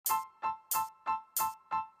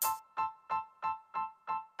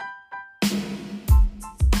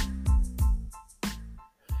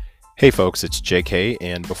Hey folks, it's JK,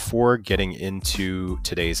 and before getting into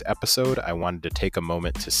today's episode, I wanted to take a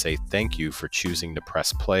moment to say thank you for choosing to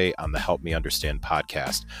press play on the Help Me Understand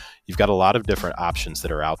podcast. You've got a lot of different options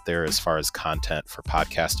that are out there as far as content for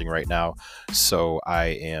podcasting right now, so I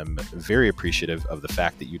am very appreciative of the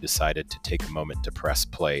fact that you decided to take a moment to press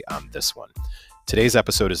play on this one. Today's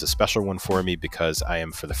episode is a special one for me because I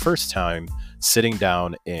am for the first time sitting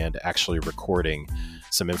down and actually recording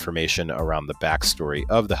some information around the backstory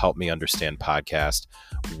of the Help Me Understand podcast,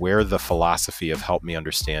 where the philosophy of Help Me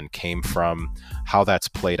Understand came from, how that's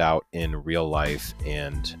played out in real life,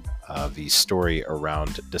 and the story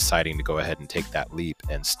around deciding to go ahead and take that leap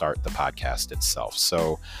and start the podcast itself.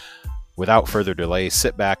 So without further delay,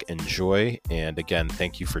 sit back, enjoy, and again,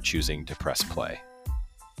 thank you for choosing to press play.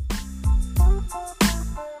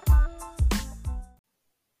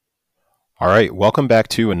 All right, welcome back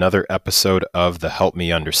to another episode of the Help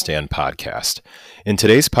Me Understand podcast. In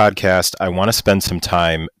today's podcast, I want to spend some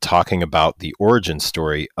time talking about the origin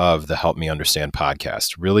story of the Help Me Understand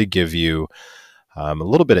podcast, really give you a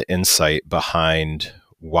little bit of insight behind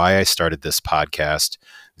why I started this podcast,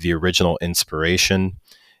 the original inspiration,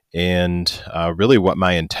 and really what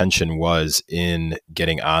my intention was in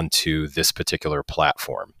getting onto this particular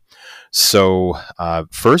platform. So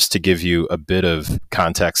first, to give you a bit of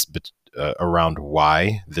context around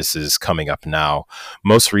why this is coming up now.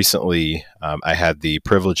 Most recently, I had the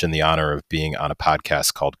privilege and the honor of being on a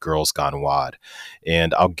podcast called Girls Gone WOD.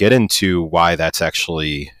 And I'll get into why that's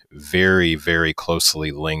actually very, very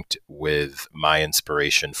closely linked with my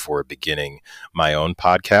inspiration for beginning my own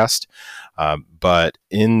podcast. But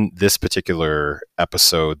in this particular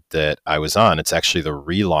episode that I was on, it's actually the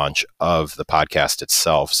relaunch of the podcast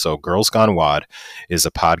itself. So Girls Gone WOD is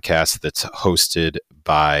a podcast that's hosted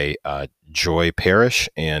by Joy Parrish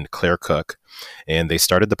and Claire Cook. And they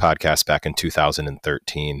started the podcast back in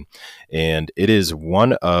 2013. And it is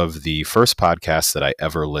one of the first podcasts that I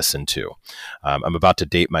ever listened to. I'm about to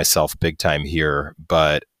date myself big time here,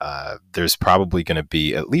 but there's probably going to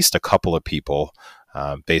be at least a couple of people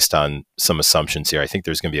based on some assumptions here. I think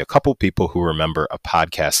there's going to be a couple people who remember a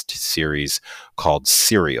podcast series called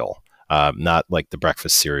Serial. Not like the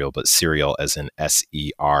breakfast cereal, but cereal as in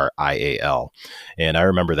Serial. And I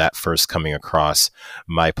remember that first coming across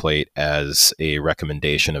my plate as a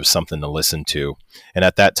recommendation of something to listen to. And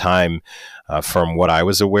at that time, from what I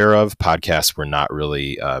was aware of, podcasts were not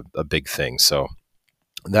really a big thing. So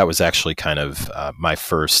that was actually kind of my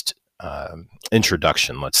first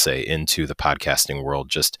introduction, let's say, into the podcasting world,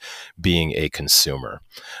 just being a consumer.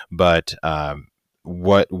 But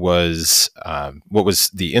what was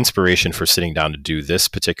the inspiration for sitting down to do this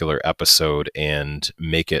particular episode and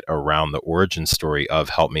make it around the origin story of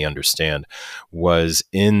Help Me Understand was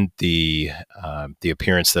in the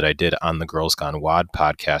appearance that I did on the Girls Gone WOD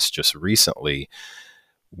podcast just recently.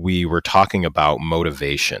 We were talking about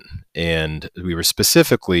motivation, and we were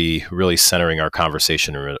specifically really centering our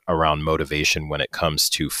conversation around motivation when it comes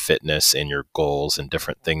to fitness and your goals and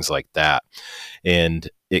different things like that. And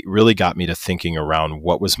it really got me to thinking around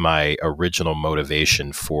what was my original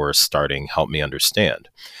motivation for starting Help Me Understand.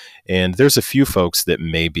 And there's a few folks that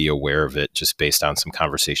may be aware of it just based on some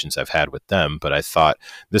conversations I've had with them, but I thought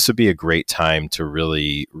this would be a great time to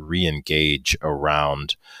really re-engage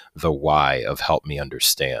around the why of Help Me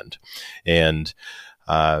Understand. And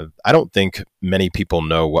I don't think many people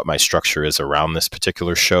know what my structure is around this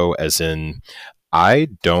particular show, as in I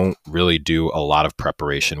don't really do a lot of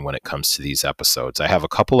preparation when it comes to these episodes. I have a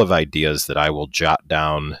couple of ideas that I will jot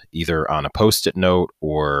down either on a Post-it note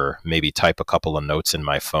or maybe type a couple of notes in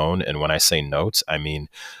my phone. And when I say notes, I mean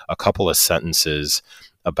a couple of sentences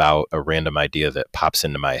about a random idea that pops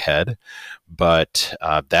into my head. But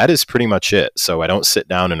that is pretty much it. So I don't sit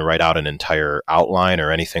down and write out an entire outline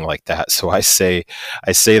or anything like that. So I say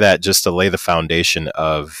that just to lay the foundation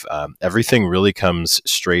of everything really comes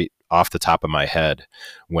straight off the top of my head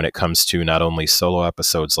when it comes to not only solo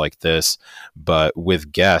episodes like this, but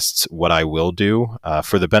with guests. What I will do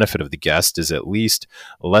for the benefit of the guest is at least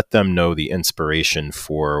let them know the inspiration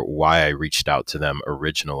for why I reached out to them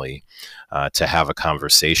originally to have a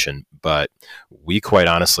conversation. But we quite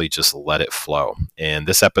honestly just let it flow. And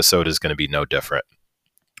this episode is going to be no different,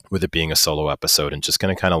 with it being a solo episode, and just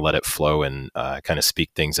going to kind of let it flow and kind of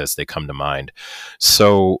speak things as they come to mind.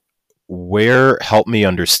 So where Help Me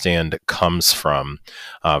Understand comes from,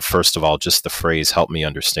 first of all, just the phrase Help Me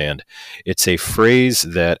Understand. It's a phrase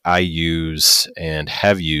that I use and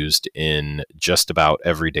have used in just about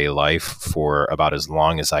everyday life for about as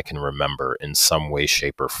long as I can remember in some way,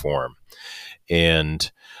 shape, or form.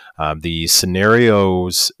 And The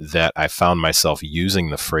scenarios that I found myself using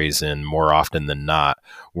the phrase in more often than not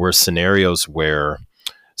were scenarios where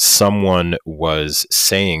someone was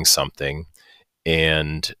saying something,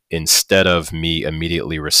 and instead of me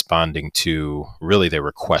immediately responding to, really, they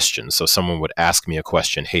were questions. So someone would ask me a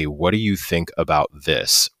question, hey, what do you think about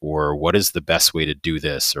this? Or what is the best way to do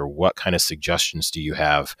this? Or what kind of suggestions do you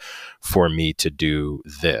have for me to do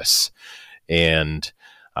this? And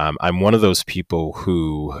I'm one of those people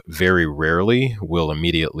who very rarely will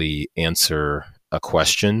immediately answer a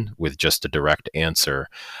question with just a direct answer.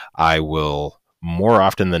 I will more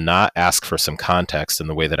often than not ask for some context. And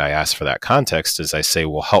the way that I ask for that context is I say,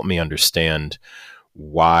 well, help me understand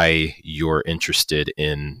why you're interested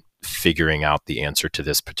in figuring out the answer to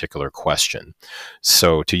this particular question.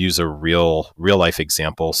 So to use a real life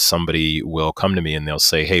example, somebody will come to me and they'll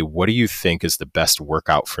say, hey, what do you think is the best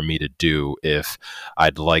workout for me to do if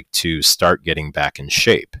I'd like to start getting back in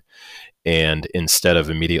shape? And instead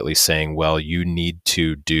of immediately saying, well, you need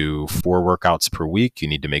to do 4 workouts per week, you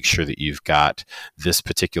need to make sure that you've got this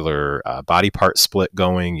particular body part split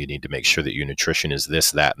going, you need to make sure that your nutrition is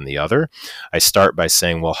this, that, and the other, I start by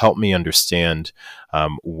saying, well, help me understand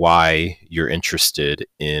why you're interested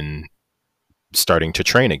in starting to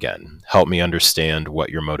train again. Help me understand what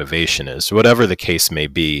your motivation is, whatever the case may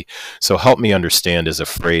be. So help me understand is a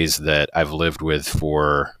phrase that I've lived with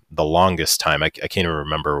for the longest time. I can't even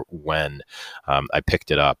remember when I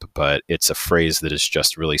picked it up, but it's a phrase that has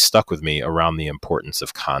just really stuck with me around the importance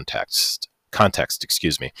of context,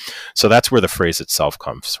 excuse me. So that's where the phrase itself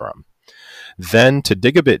comes from. Then to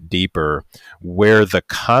dig a bit deeper, where the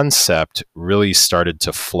concept really started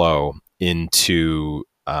to flow into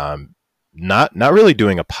not really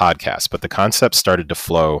doing a podcast, but the concept started to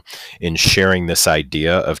flow in sharing this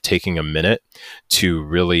idea of taking a minute to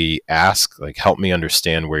really ask, like, help me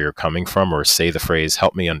understand where you're coming from, or say the phrase,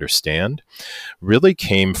 help me understand, really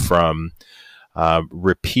came from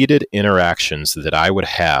repeated interactions that I would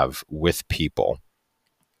have with people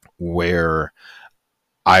where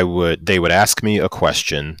they would ask me a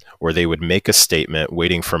question, or they would make a statement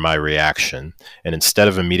waiting for my reaction. And instead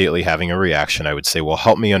of immediately having a reaction, I would say, well,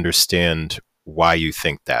 help me understand why you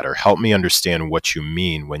think that, or help me understand what you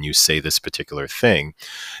mean when you say this particular thing.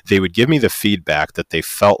 They would give me the feedback that they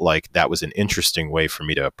felt like that was an interesting way for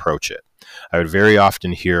me to approach it. I would very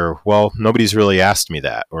often hear, well, nobody's really asked me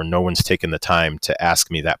that, or no one's taken the time to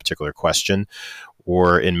ask me that particular question.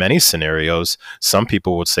 Or in many scenarios, some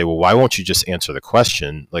people would say, well, why won't you just answer the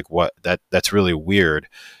question? Like, what? That's really weird.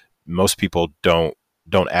 Most people don't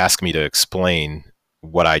ask me to explain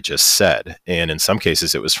what I just said. And in some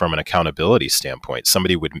cases, it was from an accountability standpoint.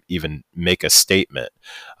 Somebody would even make a statement,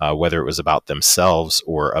 whether it was about themselves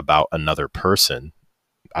or about another person.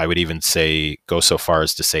 I would even go so far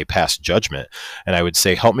as to say pass judgment. And I would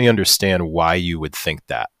say, help me understand why you would think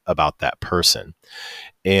that about that person.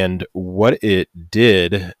 And what it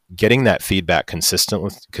did, getting that feedback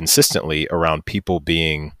consistently around people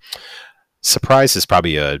being, surprised is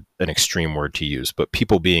probably an extreme word to use, but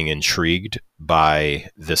people being intrigued by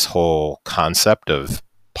this whole concept of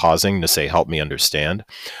pausing to say, help me understand.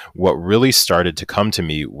 What really started to come to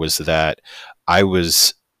me was that I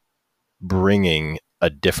was bringing a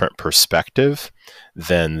different perspective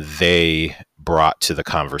than they brought to the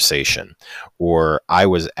conversation, or I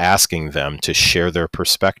was asking them to share their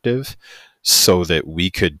perspective so that we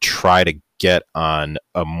could try to get on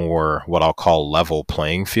a more, what I'll call, level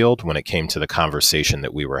playing field when it came to the conversation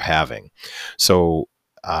that we were having. So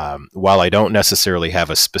while I don't necessarily have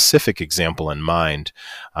a specific example in mind,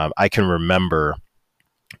 I can remember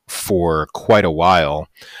for quite a while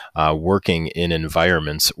working in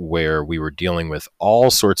environments where we were dealing with all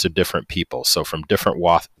sorts of different people. So from different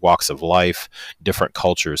walks of life, different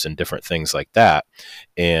cultures, and different things like that.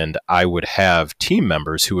 And I would have team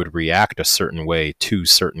members who would react a certain way to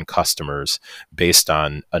certain customers based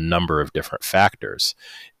on a number of different factors.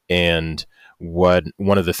 And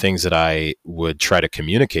one of the things that I would try to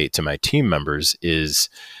communicate to my team members is,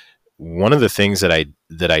 one of the things that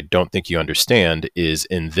I don't think you understand is,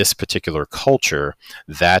 in this particular culture,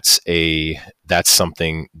 that's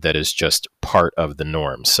something that is just part of the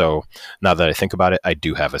norm. So now that I think about it, I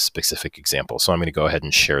do have a specific example. So I'm going to go ahead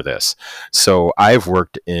and share this. So I've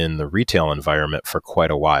worked in the retail environment for quite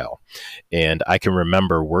a while. And I can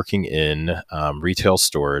remember working in retail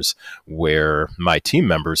stores where my team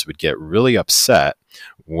members would get really upset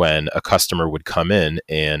when a customer would come in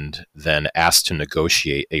and then ask to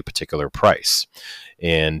negotiate a particular price.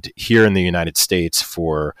 And here in the United States,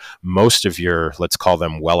 for most of your, let's call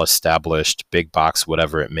them well-established, big box,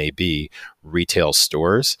 whatever it may be, retail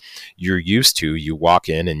stores, you walk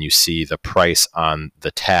in and you see the price on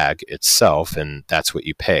the tag itself, and that's what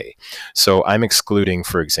you pay. So I'm excluding,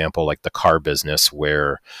 for example, like the car business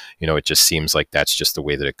where, it just seems like that's just the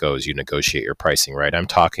way that it goes. You negotiate your pricing, right? I'm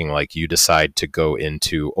talking like you decide to go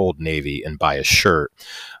into Old Navy and buy a shirt.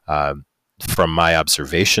 From my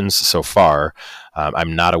observations so far,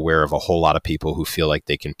 I'm not aware of a whole lot of people who feel like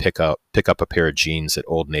they can pick up a pair of jeans at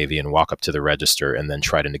Old Navy and walk up to the register and then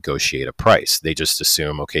try to negotiate a price. They just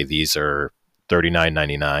assume, okay, these are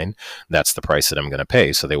 $39.99. That's the price that I'm going to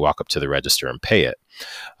pay. So they walk up to the register and pay it.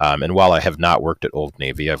 And while I have not worked at Old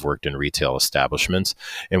Navy, I've worked in retail establishments.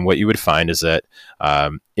 And what you would find is that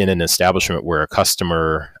in an establishment where a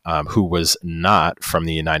customer who was not from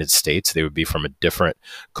the United States, they would be from a different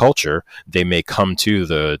culture, they may come to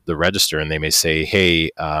the register and they may say,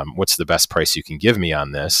 hey, what's the best price you can give me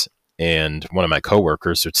on this? And one of my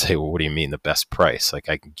coworkers would say, well, what do you mean the best price? Like,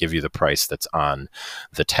 I can give you the price that's on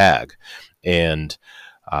the tag. And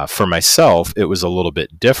for myself, it was a little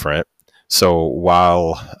bit different. So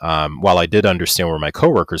while I did understand where my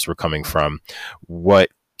coworkers were coming from, what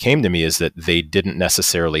came to me is that they didn't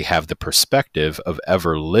necessarily have the perspective of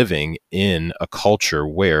ever living in a culture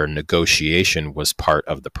where negotiation was part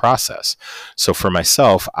of the process. So for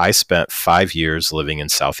myself, I spent 5 years living in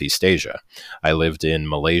Southeast Asia. I lived in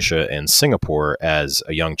Malaysia and Singapore as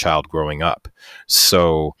a young child growing up.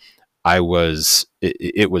 So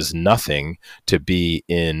it was nothing to be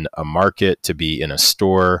in a market, to be in a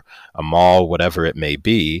store, a mall, whatever it may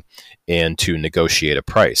be, and to negotiate a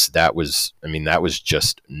price. That was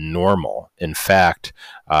just normal. In fact,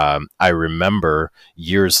 I remember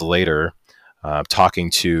years later talking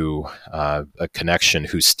to a connection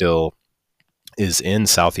who still is in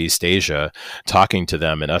Southeast Asia, talking to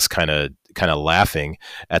them and us kind of laughing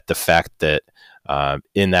at the fact that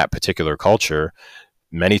in that particular culture,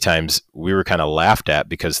 many times we were kind of laughed at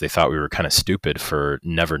because they thought we were kind of stupid for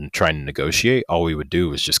never trying to negotiate. All we would do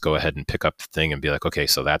was just go ahead and pick up the thing and be like, okay,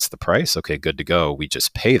 so that's the price. Okay, good to go. We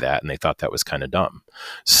just pay that. And they thought that was kind of dumb.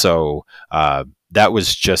 So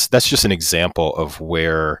that's just an example of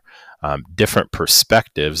where different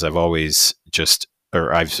perspectives I've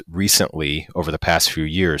recently, over the past few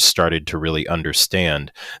years, started to really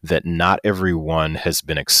understand that not everyone has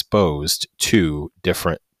been exposed to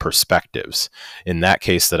different perspectives. In that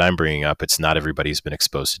case that I'm bringing up, it's not everybody's been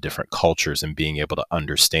exposed to different cultures and being able to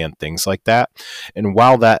understand things like that. And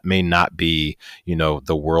while that may not be,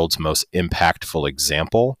 the world's most impactful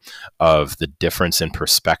example of the difference in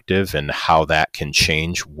perspective and how that can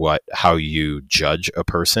change how you judge a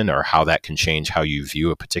person or how that can change how you view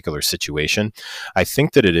a particular situation, I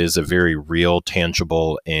think that it is a very real,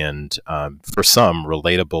 tangible, and for some,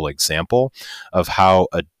 relatable example of how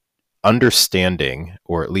understanding,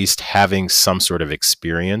 or at least having some sort of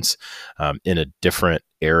experience in a different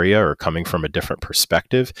area or coming from a different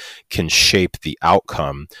perspective, can shape the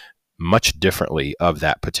outcome much differently of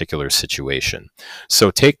that particular situation. So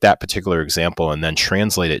take that particular example and then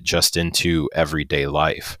translate it just into everyday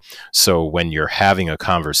life. So when you're having a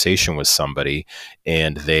conversation with somebody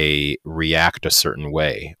and they react a certain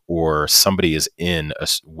way, or somebody is in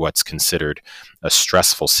what's considered a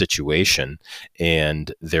stressful situation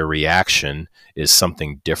and their reaction is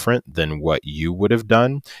something different than what you would have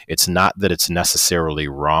done, it's not that it's necessarily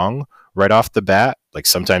wrong right off the bat. Like,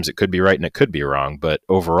 sometimes it could be right and it could be wrong, but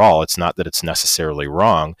overall, it's not that it's necessarily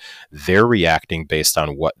wrong. They're reacting based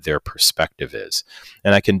on what their perspective is.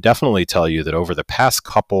 And I can definitely tell you that over the past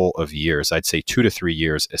couple of years, I'd say 2 to 3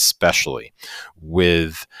 years especially,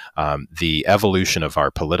 with the evolution of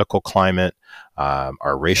our political climate,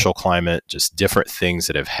 our racial climate, just different things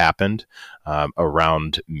that have happened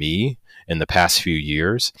around me in the past few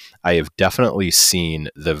years, I have definitely seen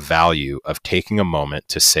the value of taking a moment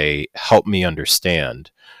to say, help me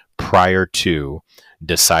understand, prior to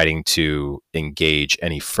deciding to engage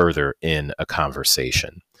any further in a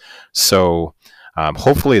conversation. So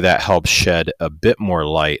hopefully that helps shed a bit more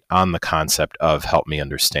light on the concept of help me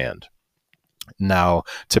understand. Now,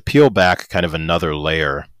 to peel back kind of another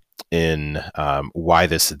layer in why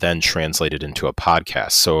this then translated into a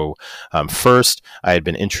podcast. So first, I had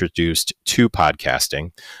been introduced to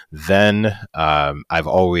podcasting. Then I've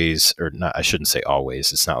always, or not, I shouldn't say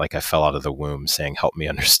always, it's not like I fell out of the womb saying, help me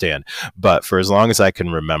understand. But for as long as I can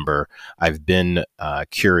remember, I've been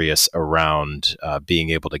curious around being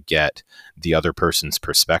able to get the other person's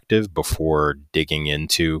perspective before digging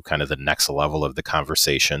into kind of the next level of the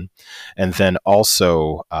conversation. And then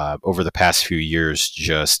also over the past few years,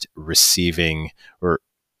 just receiving, or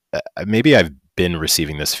maybe I've been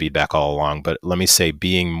receiving this feedback all along, but let me say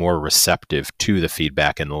being more receptive to the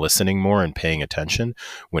feedback and listening more and paying attention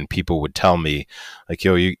when people would tell me like,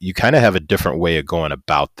 yo, you kind of have a different way of going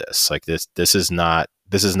about this. Like this is not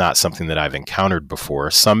something that I've encountered before.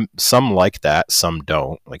 Some like that, some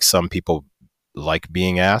don't. Like some people like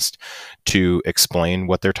being asked to explain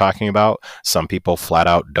what they're talking about. Some people flat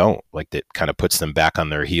out don't. Like that kind of puts them back on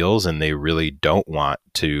their heels and they really don't want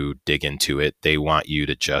to dig into it. They want you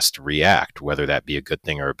to just react, whether that be a good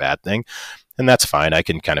thing or a bad thing. And that's fine. I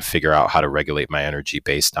can kind of figure out how to regulate my energy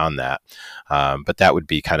based on that. But that would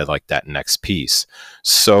be kind of like that next piece.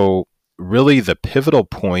 So really the pivotal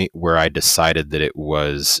point where I decided that it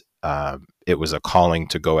was a calling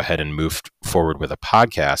to go ahead and move forward with a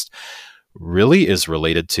podcast really is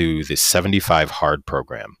related to the 75 Hard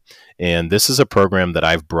program. And this is a program that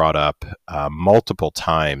I've brought up multiple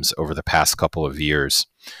times over the past couple of years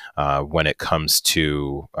when it comes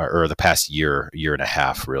to, or the past year and a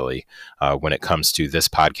half, really, when it comes to this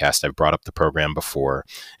podcast. I've brought up the program before.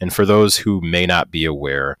 And for those who may not be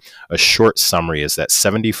aware, a short summary is that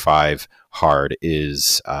 75 Hard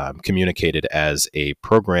is communicated as a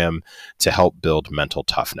program to help build mental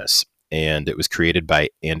toughness. And it was created by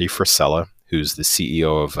Andy Frisella, who's the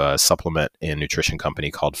CEO of a supplement and nutrition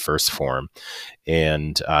company called 1st Phorm.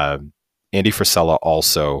 And Andy Frisella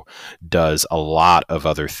also does a lot of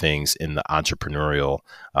other things in the entrepreneurial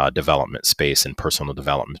development space and personal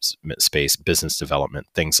development space, business development,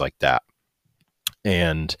 things like that.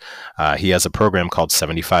 And he has a program called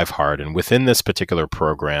 75 Hard. And within this particular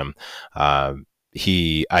program,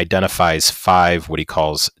 he identifies 5 what he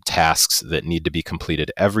calls tasks that need to be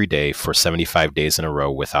completed every day for 75 days in a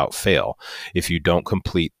row without fail. If you don't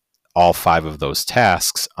complete all 5 of those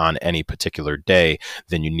tasks on any particular day,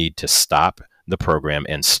 then you need to stop the program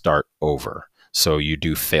and start over. So you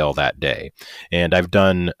do fail that day. And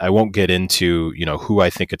I won't get into, who I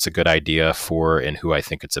think it's a good idea for and who I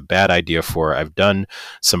think it's a bad idea for. I've done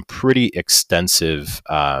some pretty extensive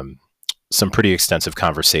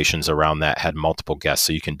conversations around that, had multiple guests.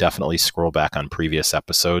 So you can definitely scroll back on previous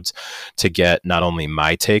episodes to get not only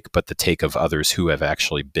my take, but the take of others who have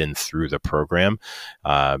actually been through the program.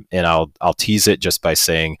 And I'll tease it just by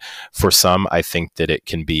saying, for some, I think that it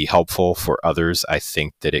can be helpful. For others, I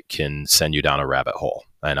think that it can send you down a rabbit hole.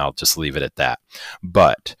 And I'll just leave it at that.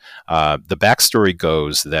 But the backstory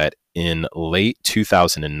goes that in late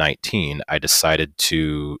 2019, I decided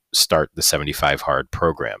to start the 75 Hard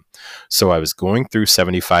program. So I was going through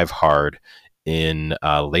 75 Hard in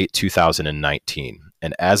late 2019.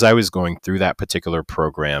 And as I was going through that particular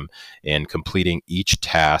program and completing each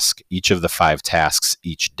of the 5 tasks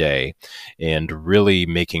each day, and really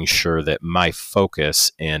making sure that my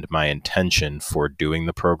focus and my intention for doing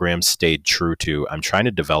the program stayed true to, I'm trying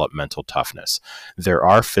to develop mental toughness. There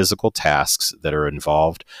are physical tasks that are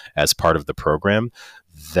involved as part of the program,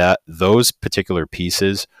 that those particular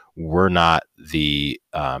pieces were not the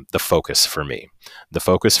focus for me. The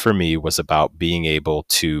focus for me was about being able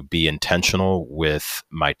to be intentional with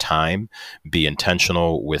my time, be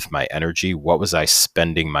intentional with my energy. What was I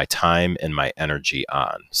spending my time and my energy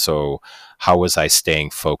on? So how was I staying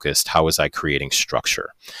focused? How was I creating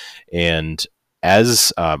structure? And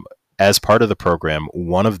as part of the program,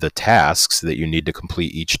 one of the tasks that you need to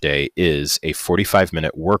complete each day is a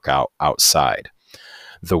 45-minute workout outside.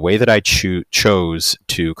 The way that I chose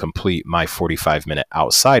to complete my 45-minute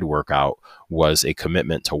outside workout was a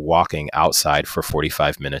commitment to walking outside for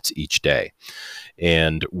 45 minutes each day.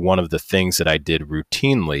 And one of the things that I did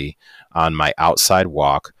routinely on my outside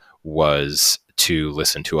walk was to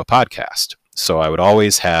listen to a podcast. So I would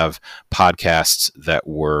always have podcasts that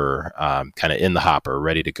were kind of in the hopper,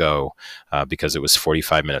 ready to go, because it was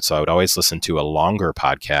 45 minutes. So I would always listen to a longer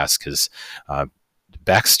podcast because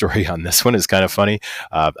backstory on this one is kind of funny.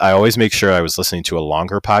 I always make sure I was listening to a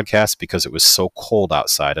longer podcast because it was so cold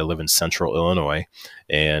outside. I live in central Illinois,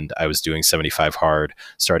 and I was doing 75 Hard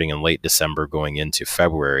starting in late December going into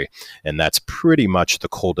February. And that's pretty much the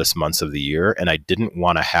coldest months of the year. And I didn't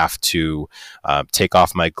want to have to take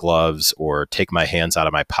off my gloves or take my hands out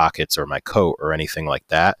of my pockets or my coat or anything like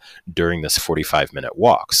that during this 45-minute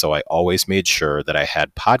walk. So I always made sure that I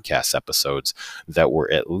had podcast episodes that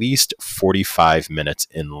were at least 45 minutes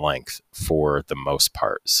in length for the most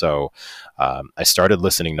part. So I started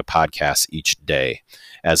listening to podcasts each day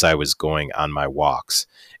as I was going on my walks.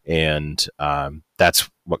 And that's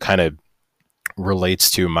what kind of relates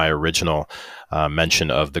to my original mention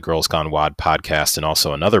of the Girls Gone WOD podcast and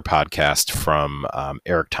also another podcast from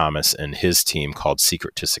Eric Thomas and his team called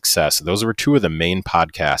Secret to Success. Those were two of the main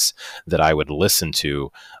podcasts that I would listen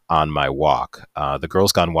to on my walk. The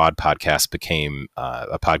Girls Gone WOD podcast became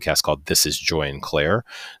a podcast called This is Joy and Claire.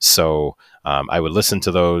 So I would listen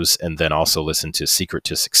to those and then also listen to Secret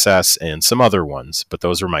to Success and some other ones, but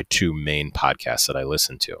those were my two main podcasts that I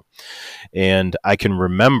listened to. And I can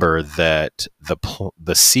remember that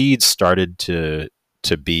the seeds started to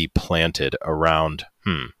be planted around,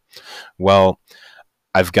 well,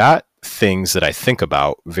 I've got things that I think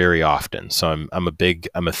about very often. So I'm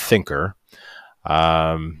a thinker.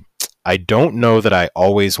 I don't know that I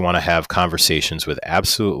always want to have conversations with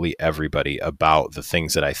absolutely everybody about the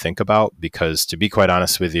things that I think about, because to be quite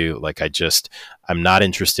honest with you, I'm not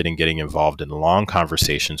interested in getting involved in long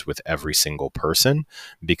conversations with every single person,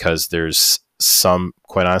 because there's some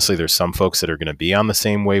folks that are going to be on the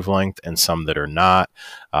same wavelength and some that are not.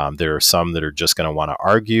 There are some that are just going to want to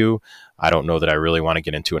argue. I don't know that I really want to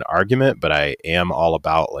get into an argument, but I am all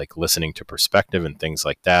about listening to perspective and things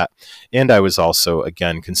like that. And I was also,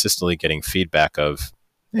 again, consistently getting feedback of,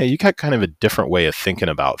 hey, you got kind of a different way of thinking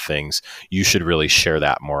about things. You should really share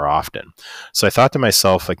that more often. So I thought to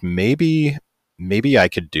myself, maybe I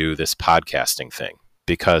could do this podcasting thing,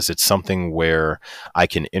 because it's something where I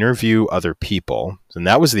can interview other people. And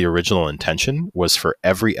that was the original intention, was for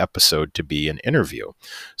every episode to be an interview.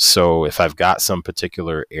 So if I've got some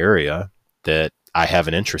particular area that I have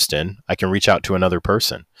an interest in, I can reach out to another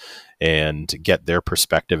person and get their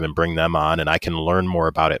perspective and bring them on, and I can learn more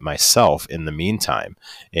about it myself in the meantime.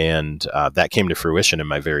 And that came to fruition in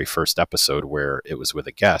my very first episode, where it was with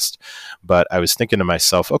a guest. But I was thinking to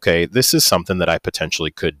myself, okay, this is something that I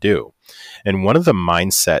potentially could do. And one of the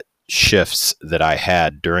mindset shifts that I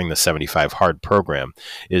had during the 75 Hard program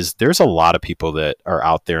is there's a lot of people that are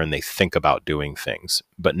out there and they think about doing things,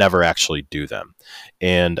 but never actually do them.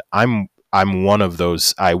 And I'm one of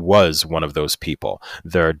those. I was one of those people.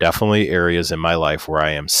 There are definitely areas in my life where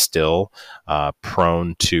I am still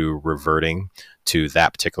prone to reverting to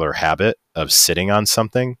that particular habit of sitting on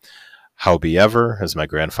something. However, as my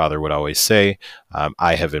grandfather would always say,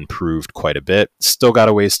 I have improved quite a bit. Still got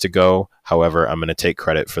a ways to go. However, I'm going to take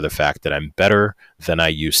credit for the fact that I'm better than I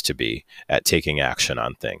used to be at taking action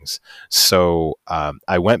on things. So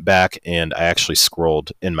I went back and I actually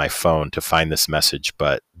scrolled in my phone to find this message,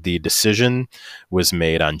 but the decision was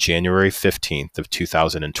made on January 15th of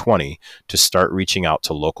 2020 to start reaching out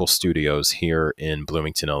to local studios here in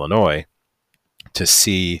Bloomington, Illinois, to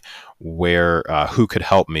see who could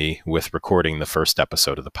help me with recording the first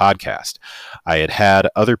episode of the podcast. I had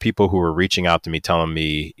other people who were reaching out to me telling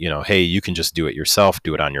me, hey, you can just do it yourself,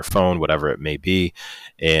 do it on your phone, whatever it may be.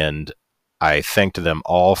 And I thanked them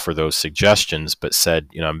all for those suggestions, but said,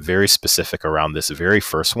 I'm very specific around this very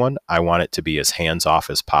first one. I want it to be as hands-off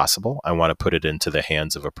as possible. I want to put it into the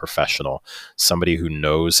hands of a professional, somebody who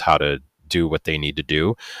knows how to do what they need to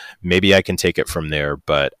do. Maybe I can take it from there,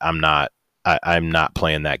 but I'm not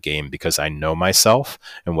playing that game, because I know myself,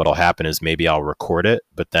 and what'll happen is maybe I'll record it,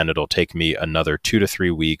 but then it'll take me another 2 to 3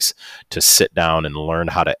 weeks to sit down and learn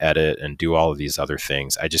how to edit and do all of these other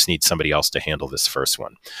things. I just need somebody else to handle this first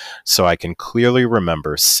one. So I can clearly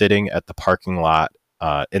remember sitting at the parking lot,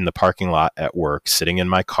 in the parking lot at work, sitting in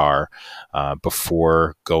my car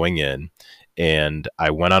before going in, and I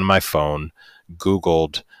went on my phone,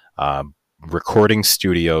 Googled recording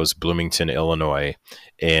studios, Bloomington, Illinois,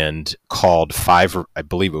 and called I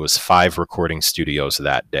believe it was 5 recording studios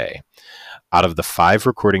that day. Out of the 5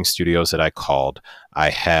 recording studios that I called, I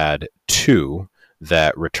had 2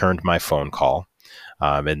 that returned my phone call.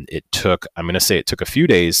 And I'm going to say it took a few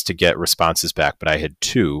days to get responses back, but I had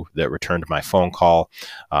 2 that returned my phone call.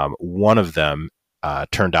 One of them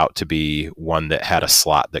turned out to be one that had a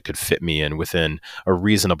slot that could fit me in within a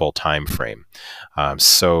reasonable time frame.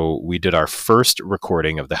 So we did our first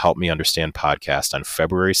recording of the Help Me Understand podcast on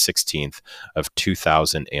February 16th of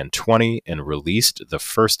 2020 and released the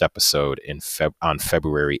first episode on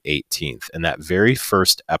February 18th. And that very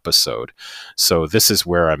first episode, so this is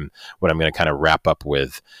what I'm going to kind of wrap up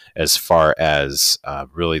with as far as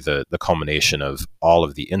really the culmination of all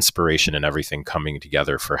of the inspiration and everything coming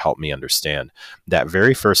together for Help Me Understand. That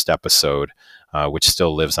very first episode, which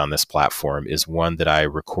still lives on this platform, is one that I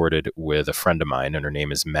recorded with a friend of mine, and her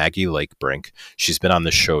name is Maggie Lakebrink. She's been on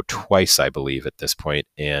the show twice, I believe, at this point,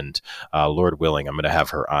 and Lord willing, I'm going to have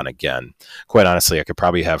her on again. Quite honestly, I could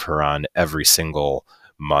probably have her on every single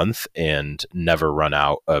month and never run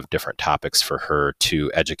out of different topics for her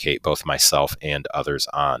to educate both myself and others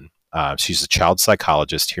on. She's a child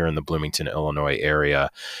psychologist here in the Bloomington, Illinois area,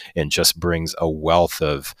 and just brings a wealth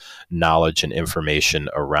of knowledge and information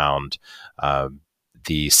around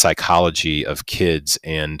the psychology of kids,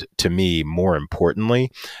 and to me, more importantly,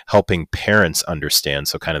 helping parents understand.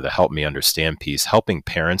 So kind of the help me understand piece, helping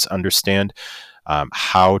parents understand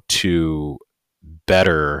how to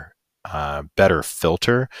better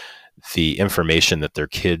filter the information that their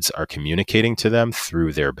kids are communicating to them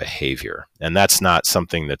through their behavior. And that's not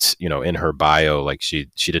something that's, in her bio. Like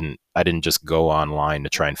I didn't just go online to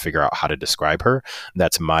try and figure out how to describe her.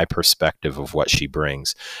 That's my perspective of what she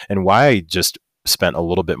brings. And why I just spent a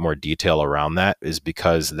little bit more detail around that is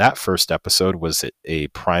because that first episode was a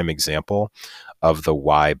prime example of the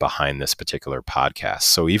why behind this particular podcast.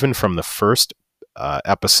 So even from the first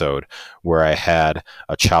episode where I had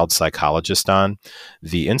a child psychologist on,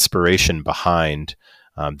 the inspiration behind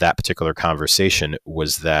that particular conversation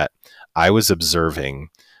was that I was observing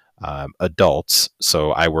adults.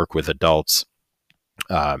 So I work with adults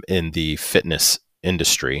in the fitness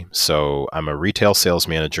industry. So I'm a retail sales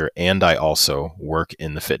manager, and I also work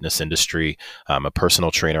in the fitness industry. I'm a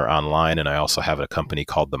personal trainer online, and I also have a company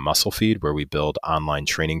called The Muscle Feed, where we build online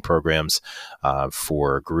training programs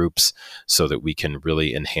for groups so that we can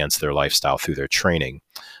really enhance their lifestyle through their training.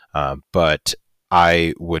 But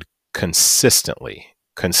I would consistently,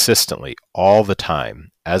 all the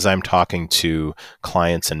time, as I'm talking to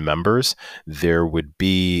clients and members, there would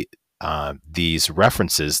be these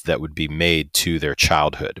references that would be made to their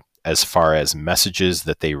childhood, as far as messages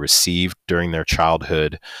that they received during their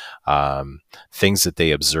childhood, things that they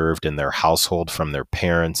observed in their household from their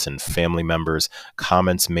parents and family members,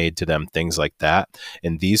 comments made to them, things like that.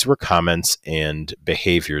 And these were comments and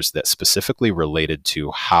behaviors that specifically related to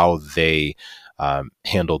how they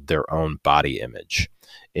handled their own body image.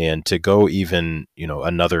 And to go even,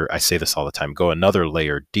 I say this all the time, go another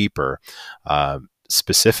layer deeper,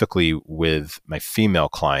 specifically with my female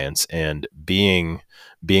clients, and being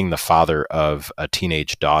the father of a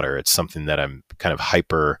teenage daughter, it's something that I'm kind of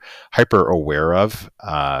hyper aware of,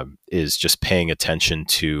 is just paying attention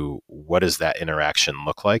to what does that interaction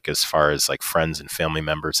look like, as far as like friends and family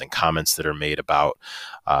members and comments that are made about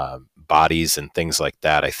bodies and things like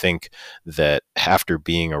that. I think that after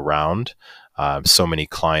being around so many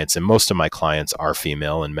clients, and most of my clients are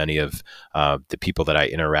female, and many of the people that I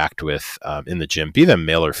interact with in the gym, be them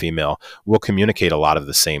male or female, will communicate a lot of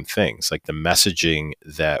the same things. Like the messaging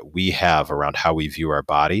that we have around how we view our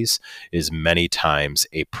bodies is many times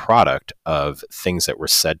a product of things that were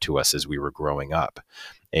said to us as we were growing up.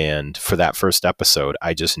 And for that first episode,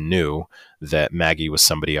 I just knew that Maggie was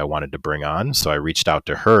somebody I wanted to bring on. So I reached out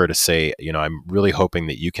to her to say, I'm really hoping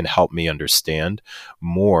that you can help me understand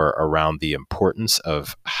more around the importance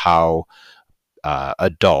of how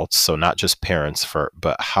adults, so not just parents,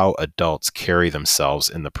 but how adults carry themselves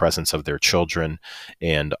in the presence of their children,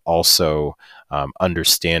 and also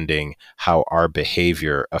understanding how our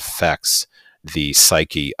behavior affects the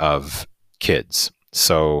psyche of kids.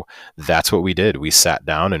 So that's what we did. We sat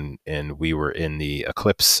down and we were in the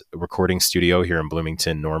Eclipse recording studio here in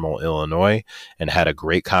Bloomington, Normal, Illinois, and had a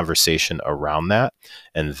great conversation around that.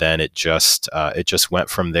 And then it just went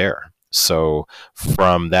from there. So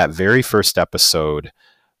from that very first episode,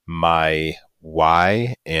 my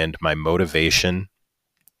why and my motivation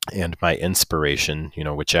and my inspiration,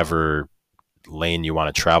 whichever lane you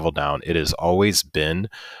want to travel down, it has always been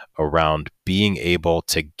around being able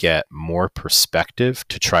to get more perspective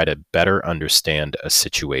to try to better understand a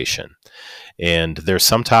situation. And there's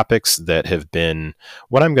some topics that have been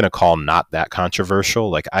what I'm going to call not that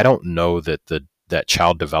controversial. Like, I don't know that that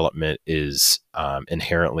child development is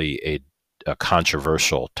inherently a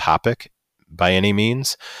controversial topic by any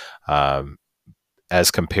means. As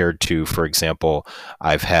compared to, for example,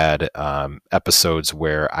 I've had episodes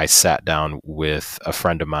where I sat down with a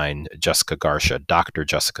friend of mine, Jessica Garcia, Dr.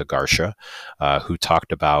 Jessica Garcia, who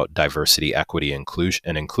talked about diversity, equity,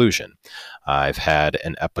 and inclusion. I've had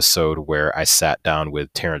an episode where I sat down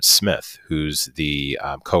with Terrence Smith, who's the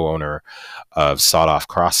co-owner of Sawed Off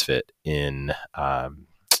CrossFit in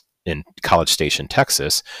College Station,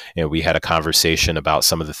 Texas, and we had a conversation about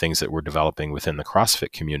some of the things that we're developing within the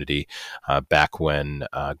CrossFit community back when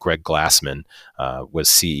Greg Glassman was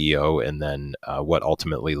CEO, and then what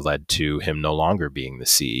ultimately led to him no longer being the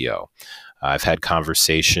CEO. I've had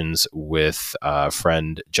conversations with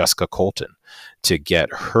friend Jessica Colton to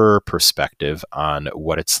get her perspective on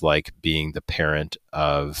what it's like being the parent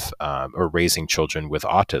of or raising children with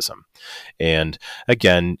autism. And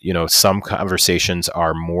again, some conversations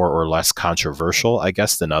are more or less controversial, I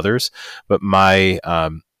guess, than others. But my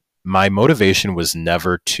my motivation was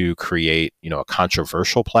never to create, a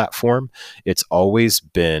controversial platform. It's always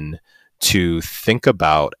been to think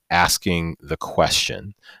about asking the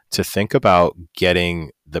question, to think about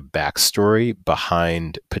getting the backstory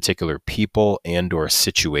behind particular people and or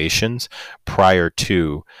situations prior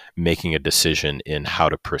to making a decision in how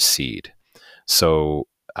to proceed. So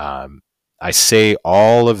I say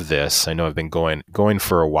all of this. I know I've been going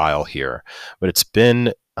for a while here, but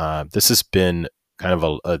this has been kind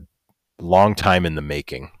of a long time in the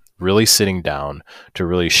making, really sitting down to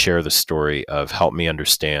really share the story of Help Me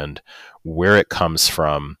Understand where it comes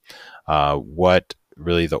from, what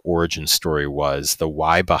really the origin story was, the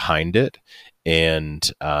why behind it,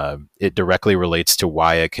 and it directly relates to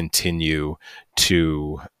why I continue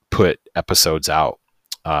to put episodes out.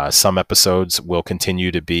 Some episodes will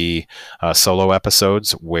continue to be solo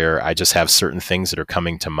episodes where I just have certain things that are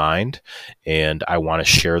coming to mind and I want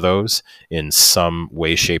to share those in some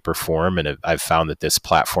way, shape, or form. And I've found that this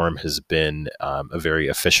platform has been a very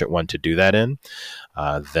efficient one to do that in.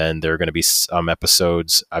 Then there are going to be some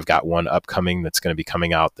episodes. I've got one upcoming that's going to be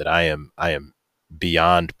coming out that I am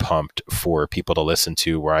beyond pumped for people to listen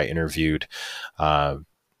to, where I interviewed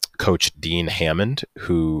Coach Dean Hammond,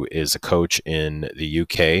 who is a coach in the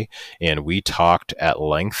UK, and we talked at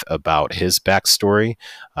length about his backstory.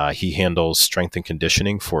 He handles strength and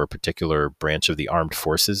conditioning for a particular branch of the armed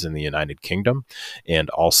forces in the United Kingdom,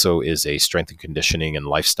 and also is a strength and conditioning and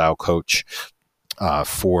lifestyle coach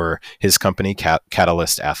for his company,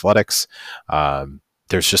 Catalyst Athletics.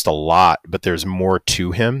 There's just a lot, but there's more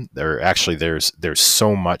to him. There's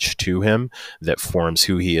so much to him that forms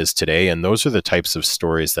who he is today. And those are the types of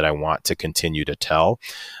stories that I want to continue to tell,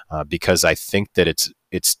 because I think that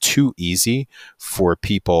it's too easy for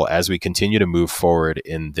people, as we continue to move forward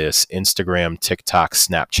in this Instagram, TikTok,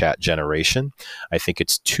 Snapchat generation. I think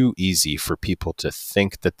it's too easy for people to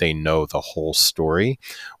think that they know the whole story,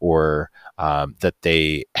 or that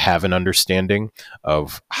they have an understanding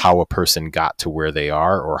of how a person got to where they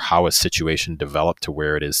are, or how a situation developed to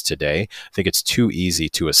where it is today. I think it's too easy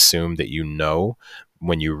to assume that you know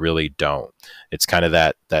when you really don't. It's kind of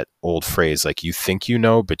that old phrase, like, you think you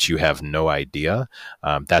know, but you have no idea.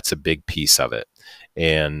 That's a big piece of it.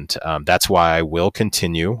 And that's why I will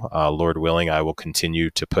continue, Lord willing, I will continue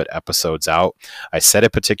to put episodes out. I set a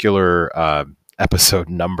particular episode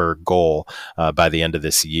number goal by the end of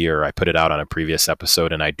this year. I put it out on a previous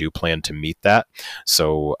episode, and I do plan to meet that.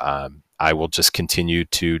 So I will just continue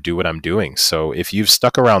to do what I'm doing. So if you've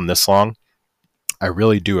stuck around this long, I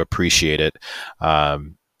really do appreciate it.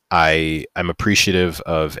 I'm appreciative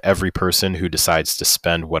of every person who decides to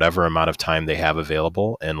spend whatever amount of time they have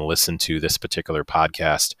available and listen to this particular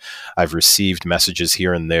podcast. I've received messages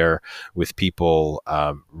here and there with people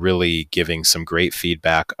really giving some great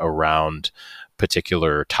feedback around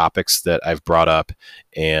particular topics that I've brought up,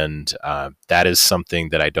 and that is something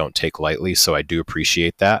that I don't take lightly, so I do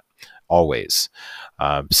appreciate that always.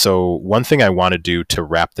 So one thing I want to do to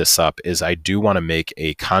wrap this up is I do want to make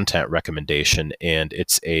a content recommendation, and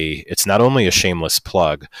it's not only a shameless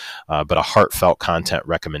plug, but a heartfelt content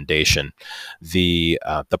recommendation. The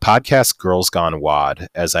podcast Girls Gone WOD,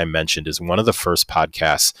 as I mentioned, is one of the first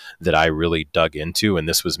podcasts that I really dug into, and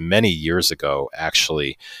this was many years ago,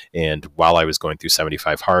 actually. And while I was going through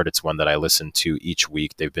 75 Hard, it's one that I listened to each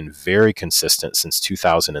week. They've been very consistent since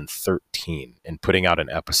 2013 and putting out an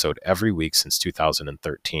episode every week since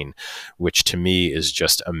 2013, which to me is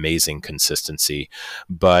just amazing consistency.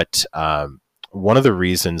 But one of the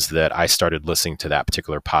reasons that I started listening to that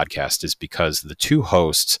particular podcast is because the two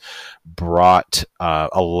hosts brought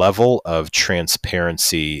a level of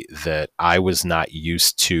transparency that I was not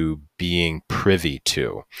used to being privy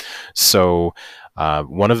to. So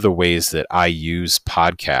one of the ways that I use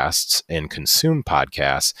podcasts and consume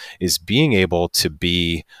podcasts is being able to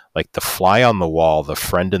be like the fly on the wall, the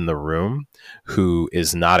friend in the room who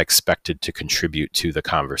is not expected to contribute to the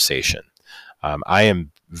conversation. I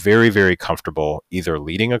am very, very comfortable either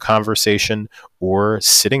leading a conversation or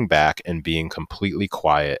sitting back and being completely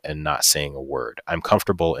quiet and not saying a word. I'm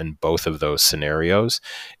comfortable in both of those scenarios.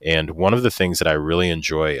 And one of the things that I really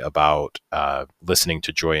enjoy about listening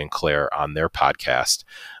to Joy and Claire on their podcast,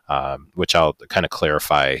 which I'll kind of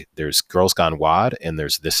clarify, there's Girls Gone WOD and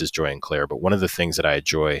there's This Is Joy and Claire. But one of the things that I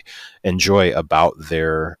enjoy about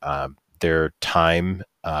their time,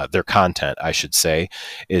 their content, I should say,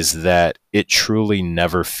 is that it truly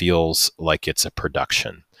never feels like it's a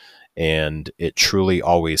production. and it truly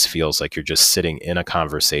always feels like you're just sitting in a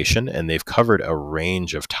conversation, and they've covered a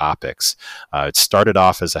range of topics. It started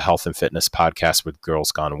off as a health and fitness podcast with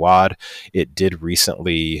Girls Gone WOD. It did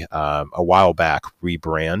recently, a while back,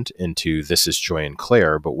 rebrand into This is Joy and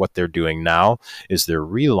Claire, but what they're doing now is they're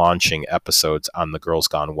relaunching episodes on the Girls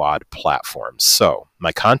Gone WOD platform. So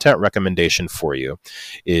my content recommendation for you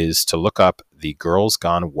is to look up the Girls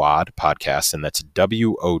Gone WOD podcast, and that's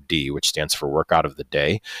WOD, which stands for Workout of the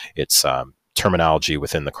Day. It's terminology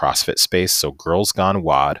within the CrossFit space. So Girls Gone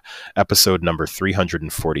WOD, episode number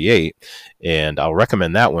 348. And I'll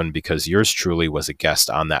recommend that one because yours truly was a guest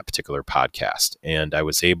on that particular podcast. And I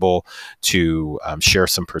was able to share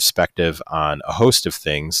some perspective on a host of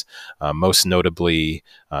things, most notably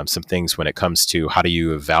some things when it comes to how do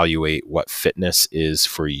you evaluate what fitness is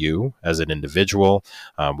for you as an individual.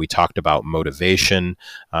 We talked about motivation,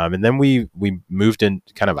 and then we moved in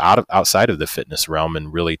kind of outside of the fitness realm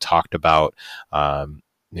and really talked about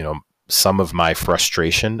some of my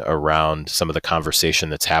frustration around some of the conversation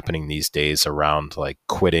that's happening these days around like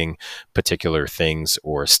quitting particular things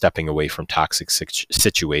or stepping away from toxic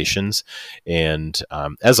situations. And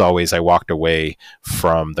as always, I walked away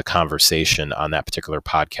from the conversation on that particular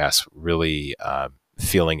podcast really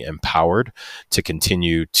feeling empowered to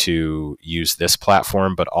continue to use this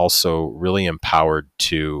platform, but also really empowered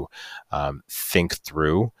to think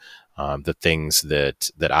through the things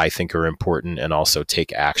that I think are important and also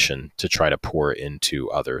take action to try to pour into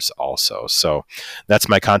others also. So that's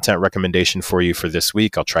my content recommendation for you for this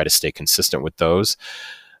week. I'll try to stay consistent with those.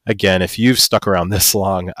 Again, if you've stuck around this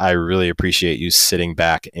long, I really appreciate you sitting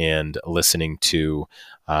back and listening to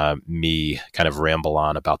me kind of ramble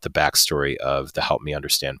on about the backstory of the Help Me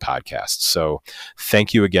Understand podcast. So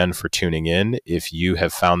thank you again for tuning in. If you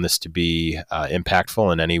have found this to be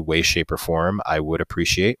impactful in any way, shape, or form, I would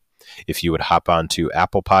appreciate if you would hop on to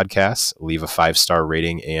Apple Podcasts, leave a 5-star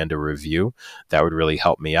rating and a review. That would really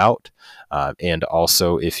help me out. And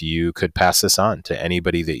also, if you could pass this on to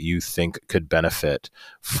anybody that you think could benefit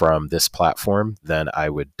from this platform, then I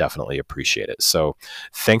would definitely appreciate it. So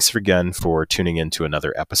thanks again for tuning in to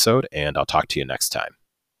another episode, and I'll talk to you next time.